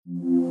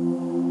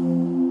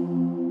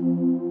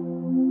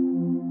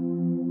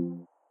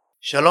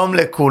שלום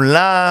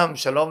לכולם,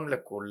 שלום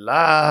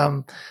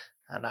לכולם.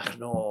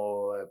 אנחנו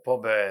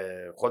פה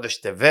בחודש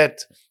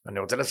טבת, ואני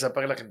רוצה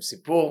לספר לכם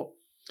סיפור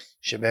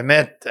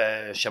שבאמת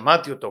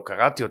שמעתי אותו,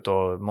 קראתי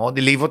אותו, מאוד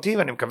הליב אותי,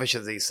 ואני מקווה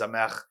שזה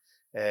ישמח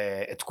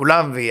את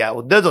כולם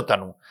ויעודד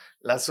אותנו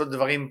לעשות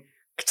דברים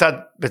קצת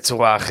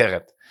בצורה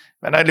אחרת.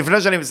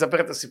 ולפני שאני מספר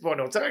את הסיפור,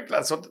 אני רוצה רק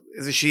לעשות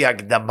איזושהי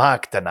הקדמה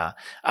קטנה.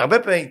 הרבה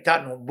פעמים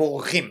איתנו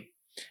בורחים,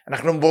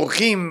 אנחנו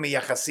בורחים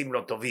מיחסים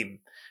לא טובים,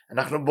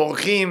 אנחנו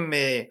בורחים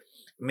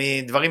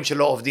מדברים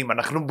שלא עובדים,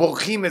 אנחנו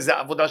בורחים איזו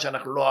עבודה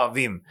שאנחנו לא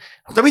אוהבים,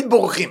 אנחנו תמיד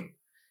בורחים.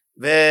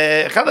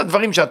 ואחד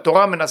הדברים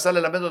שהתורה מנסה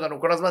ללמד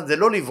אותנו כל הזמן זה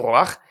לא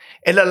לברוח,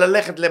 אלא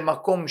ללכת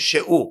למקום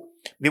שהוא.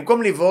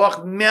 במקום לברוח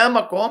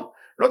מהמקום,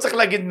 לא צריך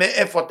להגיד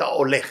מאיפה אתה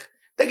הולך,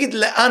 תגיד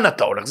לאן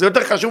אתה הולך, זה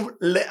יותר חשוב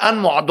לאן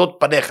מועדות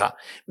פניך.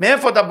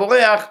 מאיפה אתה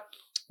בורח,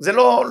 זה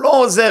לא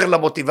עוזר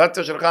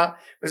למוטיבציה שלך,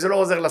 וזה לא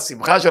עוזר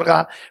לשמחה שלך,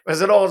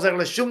 וזה לא עוזר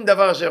לשום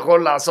דבר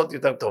שיכול לעשות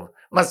יותר טוב.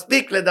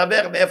 מספיק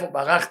לדבר מאיפה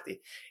ברחתי,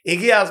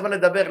 הגיע הזמן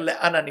לדבר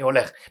לאן אני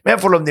הולך.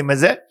 מאיפה לומדים את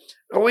זה?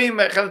 רואים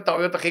אחת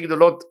הטעויות הכי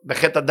גדולות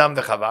בחטא אדם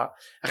וחווה,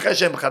 אחרי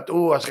שהם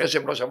חטאו, אחרי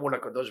שהם לא שמעו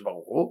לקדוש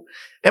ברוך הוא,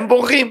 הם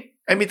בורחים,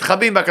 הם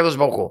מתחבאים בקדוש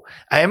ברוך הוא.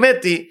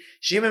 האמת היא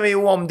שאם הם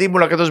היו עומדים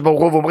מול הקדוש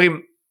ברוך הוא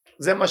ואומרים,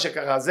 זה מה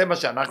שקרה, זה מה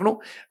שאנחנו,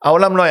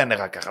 העולם לא היה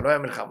נראה ככה, לא היה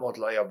מלחמות,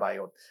 לא היה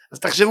בעיות. אז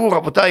תחשבו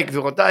רבותיי,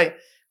 גבירותיי,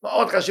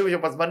 מאוד חשוב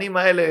שבזמנים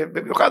האלה,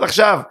 במיוחד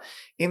עכשיו,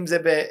 אם זה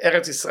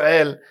בארץ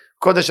ישראל,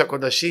 קודש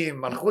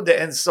הקודשים, מלכות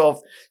אין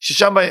סוף,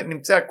 ששם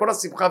נמצא כל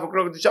השמחה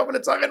וכל הקדושה, אבל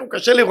לצערנו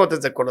קשה לראות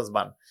את זה כל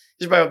הזמן.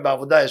 יש בעיות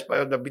בעבודה, יש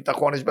בעיות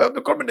בביטחון, יש בעיות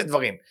בכל מיני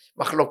דברים,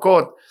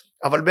 מחלוקות,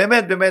 אבל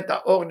באמת, באמת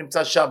האור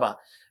נמצא שם,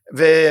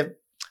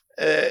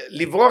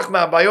 ולברוח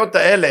מהבעיות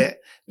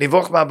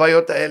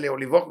האלה, או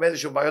לברוח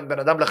מאיזשהו בעיות בין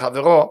אדם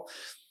לחברו,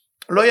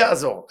 לא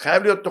יעזור,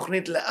 חייב להיות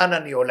תוכנית לאן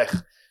אני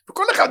הולך,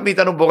 וכל אחד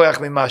מאיתנו בורח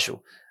ממשהו,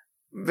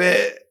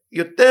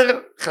 ויותר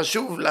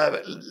חשוב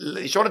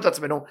לשאול את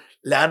עצמנו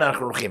לאן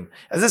אנחנו הולכים.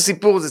 אז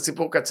זה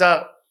סיפור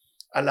קצר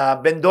על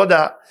הבן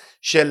דודה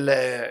של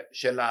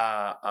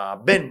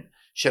הבן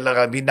של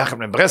רבי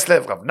נחמן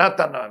מברסלב, רב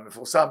נתן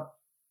המפורסם,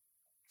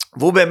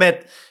 והוא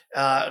באמת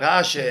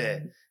ראה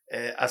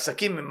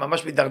שהעסקים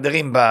ממש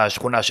מדרדרים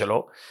בשכונה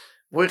שלו,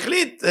 והוא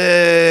החליט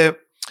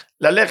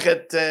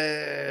ללכת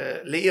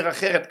לעיר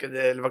אחרת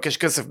כדי לבקש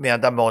כסף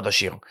מאדם מאוד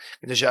עשיר,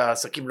 כדי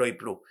שהעסקים לא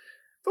ייפלו.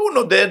 והוא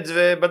נודד,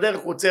 ובדרך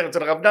הוא עוצר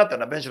אצל רב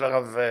נתן, הבן של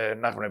הרב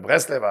נחמן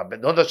מברסלב,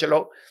 הבן דודה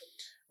שלו,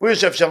 הוא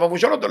יושב שם, והוא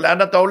שואל אותו,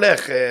 לאן אתה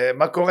הולך,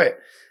 מה קורה?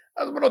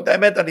 אז הוא אומר לו,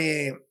 האמת,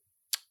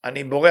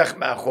 אני בורח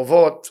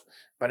מהחובות,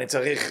 ואני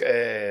צריך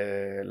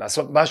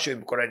לעשות משהו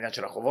עם כל העניין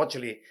של החובות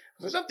שלי.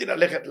 אז חשבתי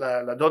ללכת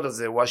לדוד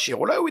הזה, הוא עשיר,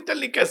 אולי הוא ייתן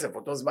לי כסף,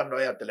 אותו זמן לא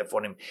היה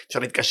טלפונים, אפשר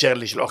להתקשר,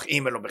 לשלוח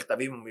אימייל או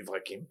מכתבים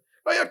ומברקים,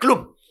 לא היה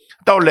כלום.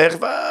 אתה הולך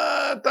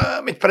ואתה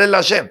מתפלל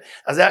להשם,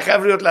 אז זה היה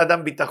חייב להיות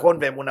לאדם ביטחון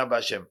ואמונה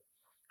בהשם.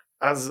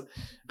 אז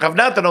רב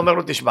נתן אומר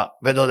לו, תשמע,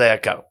 בן דוד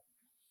היקר,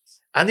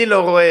 אני לא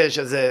רואה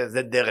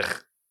שזה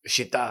דרך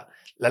שיטה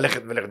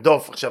ללכת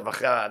ולרדוף עכשיו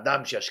אחרי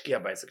האדם שישקיע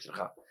בעסק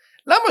שלך.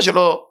 למה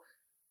שלא,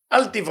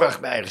 אל תברח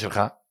מהעיר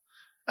שלך,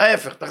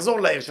 ההפך,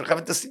 תחזור לעיר שלך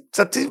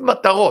ותציב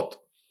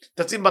מטרות,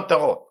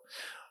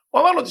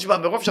 הוא אמר לו, תשמע,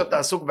 ברוב שאתה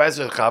עסוק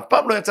בעסק שלך, אף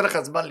פעם לא יצא לך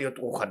זמן להיות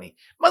רוחני.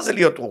 מה זה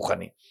להיות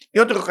רוחני?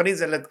 להיות רוחני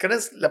זה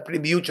להתכנס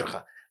לפנימיות שלך,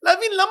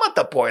 להבין למה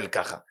אתה פועל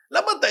ככה,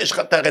 למה יש לך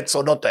את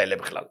הרצונות האלה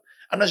בכלל.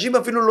 אנשים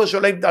אפילו לא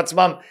שואלים את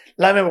עצמם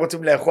למה הם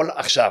רוצים לאכול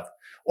עכשיו,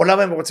 או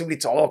למה הם רוצים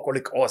לצעוק או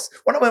לכעוס,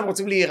 או למה הם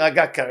רוצים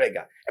להירגע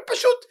כרגע. הם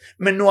פשוט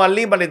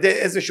מנוהלים על ידי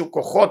איזשהו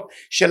כוחות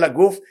של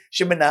הגוף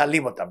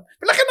שמנהלים אותם.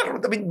 ולכן אנחנו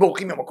תמיד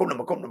בורחים ממקום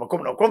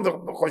למקום,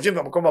 וחושבים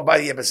במקום הבא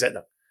יהיה בסדר.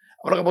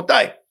 אבל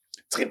רבותיי,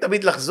 צריכים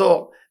תמיד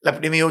לחזור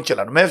לפנימיות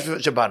שלנו,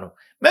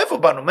 מאיפה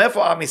באנו,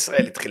 מאיפה עם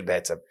ישראל התחיל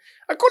בעצם.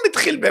 הכל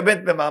התחיל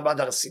באמת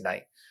במעמד הר סיני.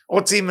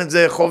 רוצים את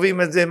זה,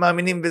 חווים את זה,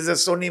 מאמינים בזה,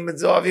 שונאים את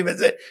זה, אוהבים את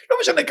זה, לא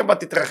משנה כמה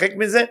תתרחק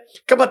מזה,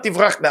 כמה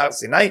תברח מהר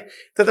סיני,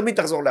 אתה תמיד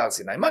תחזור להר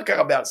סיני. מה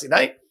קרה בהר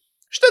סיני?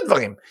 שתי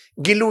דברים,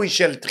 גילוי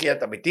של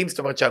תחיית המתים, זאת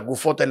אומרת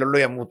שהגופות האלה לא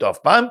ימותו אף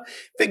פעם,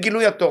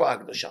 וגילוי התורה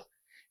הקדושה.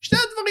 שני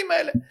הדברים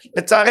האלה,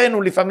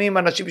 לצערנו לפעמים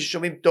אנשים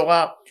ששומעים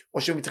תורה,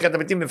 או שמתחיית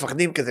המתים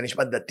מפחדים, כי זה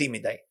נשמע דתי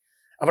מדי,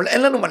 אבל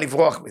אין לנו מה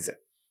לברוח מזה.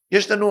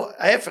 יש לנו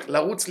ההפך,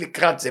 לרוץ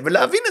לקראת זה,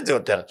 ולהבין את זה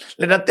יותר,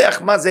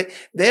 לנתח מה זה,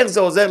 ואיך זה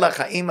עוזר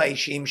לחיים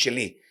האישיים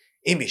שלי,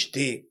 עם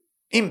אשתי,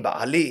 עם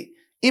בעלי,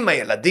 עם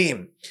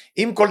הילדים,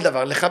 עם כל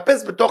דבר,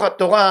 לחפש בתוך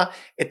התורה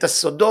את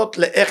הסודות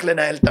לאיך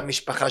לנהל את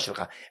המשפחה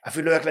שלך,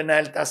 אפילו איך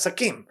לנהל את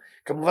העסקים.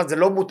 כמובן זה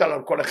לא מוטל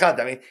על כל אחד,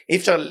 אי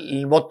אפשר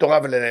ללמוד תורה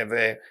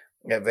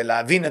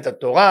ולהבין את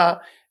התורה,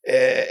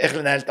 איך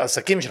לנהל את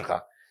העסקים שלך.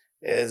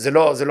 זה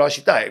לא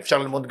השיטה, אפשר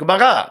ללמוד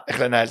גמרא, איך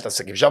לנהל את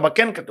העסקים, שם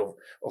כן כתוב,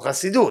 או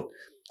חסידות,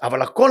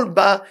 אבל הכל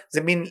בא,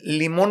 זה מין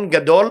לימון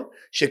גדול,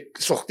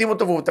 שסוחטים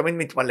אותו והוא תמיד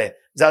מתמלא,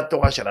 זה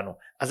התורה שלנו.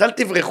 אז אל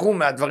תברחו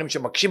מהדברים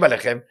שמקשים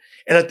עליכם,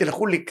 אלא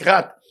תלכו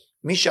לקראת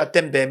מי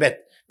שאתם באמת,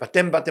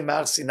 ואתם באתם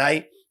מהר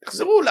סיני,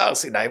 תחזרו להר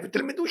סיני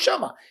ותלמדו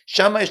שמה,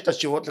 שמה יש את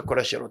התשובות לכל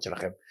השאלות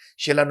שלכם.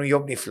 שיהיה לנו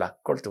יום נפלא,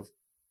 כל טוב.